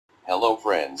Hello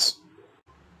friends.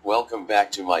 Welcome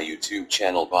back to my YouTube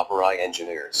channel Baparai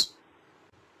Engineers.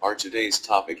 Our today's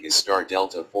topic is Star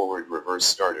Delta Forward Reverse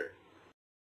Starter.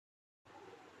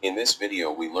 In this video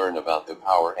we learn about the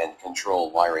power and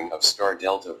control wiring of Star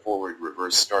Delta Forward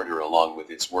Reverse Starter along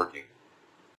with its working.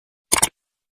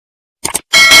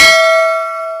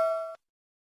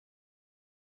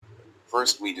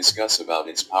 First we discuss about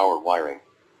its power wiring.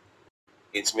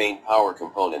 Its main power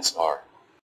components are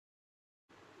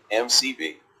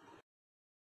MCCB,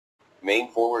 main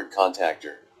forward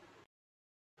contactor,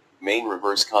 main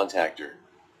reverse contactor.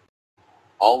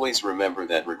 Always remember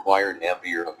that required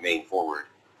ampere of main forward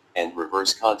and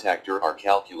reverse contactor are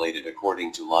calculated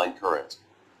according to line current.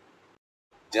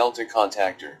 Delta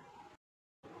contactor,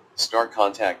 star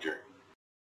contactor.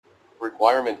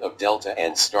 Requirement of delta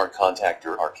and star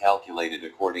contactor are calculated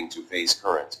according to phase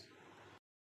current.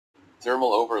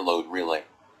 Thermal overload relay.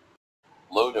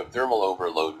 Load of thermal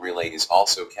overload relay is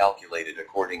also calculated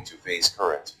according to phase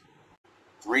current.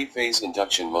 Three-phase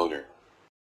induction motor.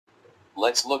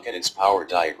 Let's look at its power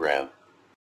diagram.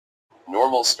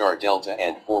 Normal star delta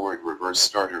and forward reverse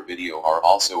starter video are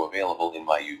also available in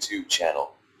my YouTube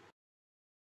channel.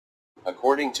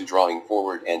 According to drawing,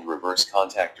 forward and reverse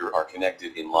contactor are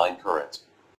connected in line current.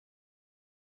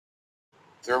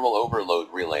 Thermal overload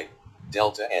relay,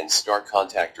 delta and star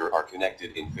contactor are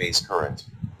connected in phase current.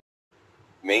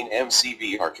 Main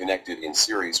MCCB are connected in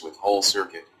series with whole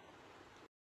circuit.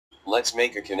 Let's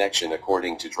make a connection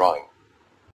according to drawing.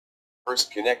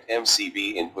 First connect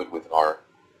MCCB input with R,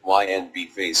 Y and B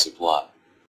phase supply.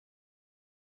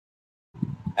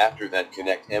 After that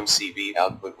connect MCCB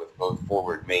output with both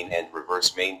forward main and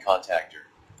reverse main contactor.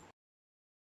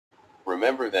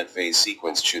 Remember that phase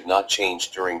sequence should not change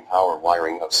during power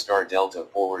wiring of Star Delta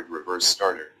Forward Reverse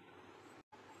Starter.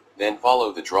 Then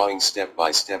follow the drawing step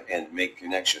by step and make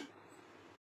connection.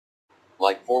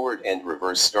 Like forward and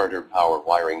reverse starter power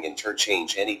wiring,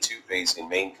 interchange any two phase in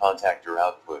main contactor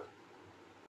output.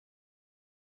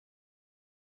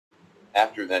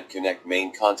 After that connect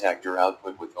main contactor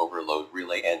output with overload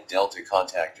relay and delta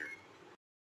contactor.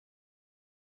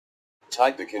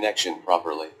 Type the connection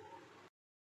properly.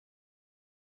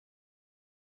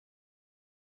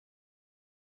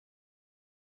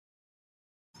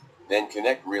 Then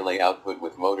connect relay output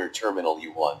with motor terminal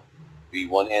U1,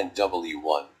 V1 and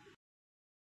W1.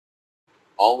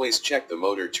 Always check the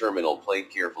motor terminal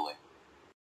plate carefully.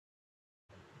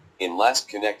 In last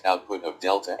connect output of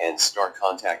delta and star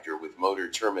contactor with motor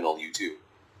terminal U2,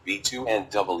 V2 and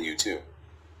W2.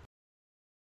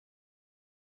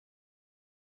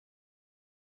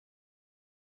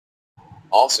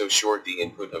 Also short the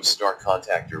input of star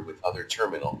contactor with other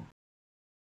terminal.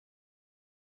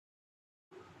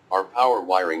 Our power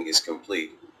wiring is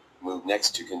complete. Move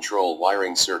next to control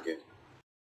wiring circuit.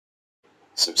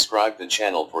 Subscribe the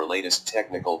channel for latest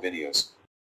technical videos.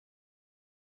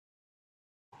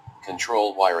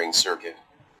 Control wiring circuit.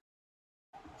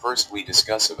 First we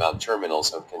discuss about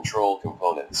terminals of control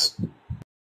components.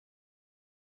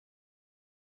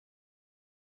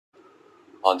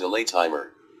 On delay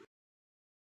timer.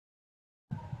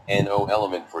 NO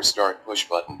element for start push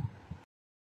button.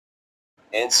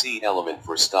 NC element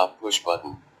for stop push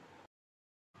button.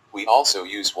 We also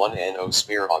use one NO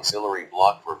spare auxiliary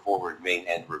block for forward main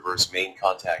and reverse main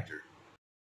contactor.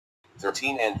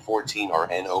 13 and 14 are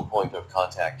NO point of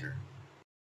contactor.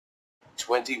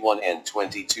 21 and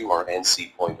 22 are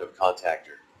NC point of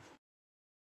contactor.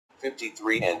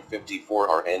 53 and 54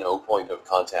 are NO point of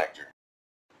contactor.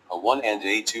 A1 and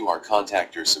A2 are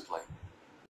contactor supply.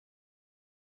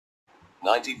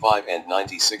 95 and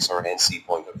 96 are NC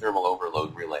point of thermal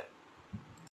overload relay.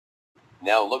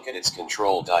 Now look at its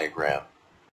control diagram.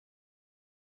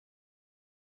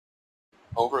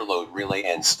 Overload relay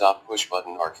and stop push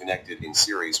button are connected in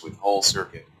series with whole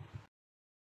circuit.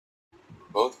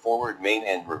 Both forward main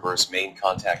and reverse main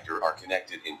contactor are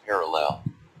connected in parallel.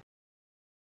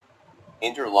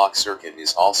 Interlock circuit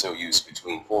is also used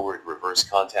between forward reverse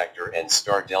contactor and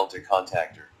star delta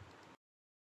contactor.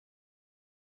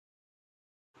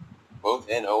 Both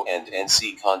NO and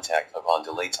NC contact of on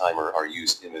delay timer are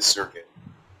used in this circuit.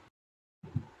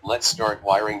 Let's start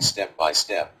wiring step by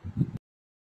step.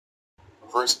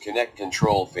 First connect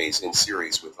control phase in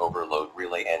series with overload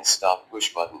relay and stop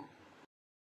push button.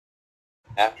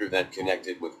 After that connect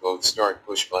it with both start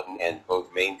push button and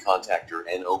both main contactor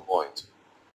NO point.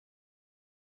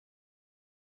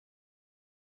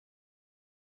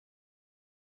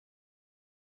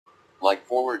 Like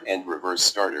forward and reverse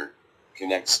starter,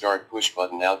 connect start push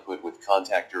button output with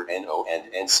contactor NO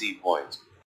and NC point.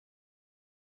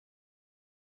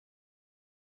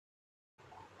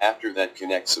 After that,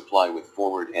 connect supply with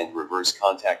forward and reverse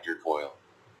contactor coil.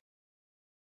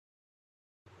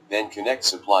 Then connect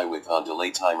supply with on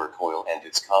delay timer coil and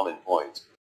its common point.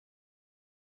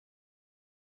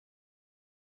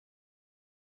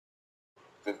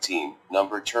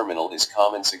 Number terminal is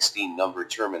common. 16 number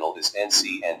terminal is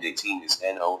NC and 18 is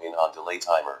NO in on delay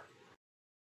timer.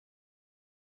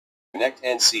 Connect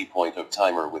NC point of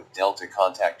timer with delta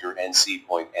contactor NC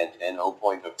point and NO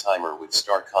point of timer with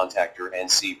star contactor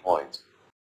NC point.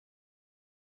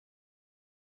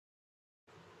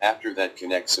 After that,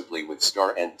 connect supply with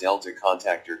star and delta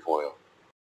contactor coil.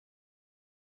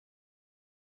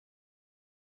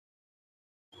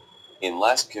 In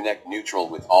last, connect neutral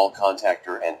with all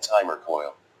contactor and timer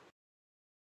coil.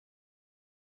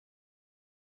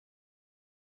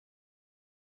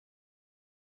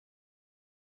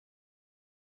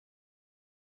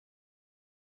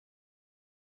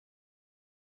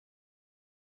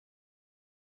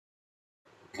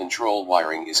 Control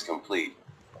wiring is complete.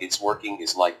 Its working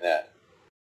is like that.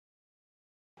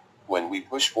 When we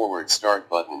push forward start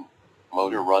button,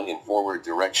 motor run in forward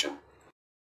direction.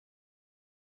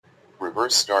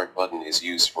 Reverse start button is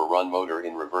used for run motor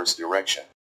in reverse direction.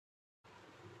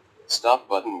 Stop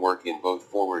button work in both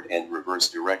forward and reverse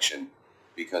direction,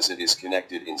 because it is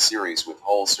connected in series with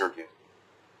whole circuit.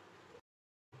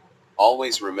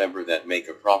 Always remember that make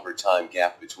a proper time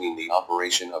gap between the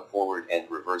operation of forward and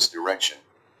reverse direction.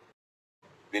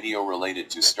 Video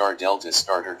related to star delta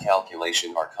starter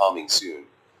calculation are coming soon.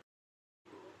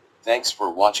 Thanks for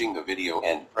watching the video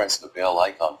and press the bell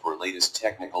icon for latest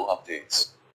technical updates.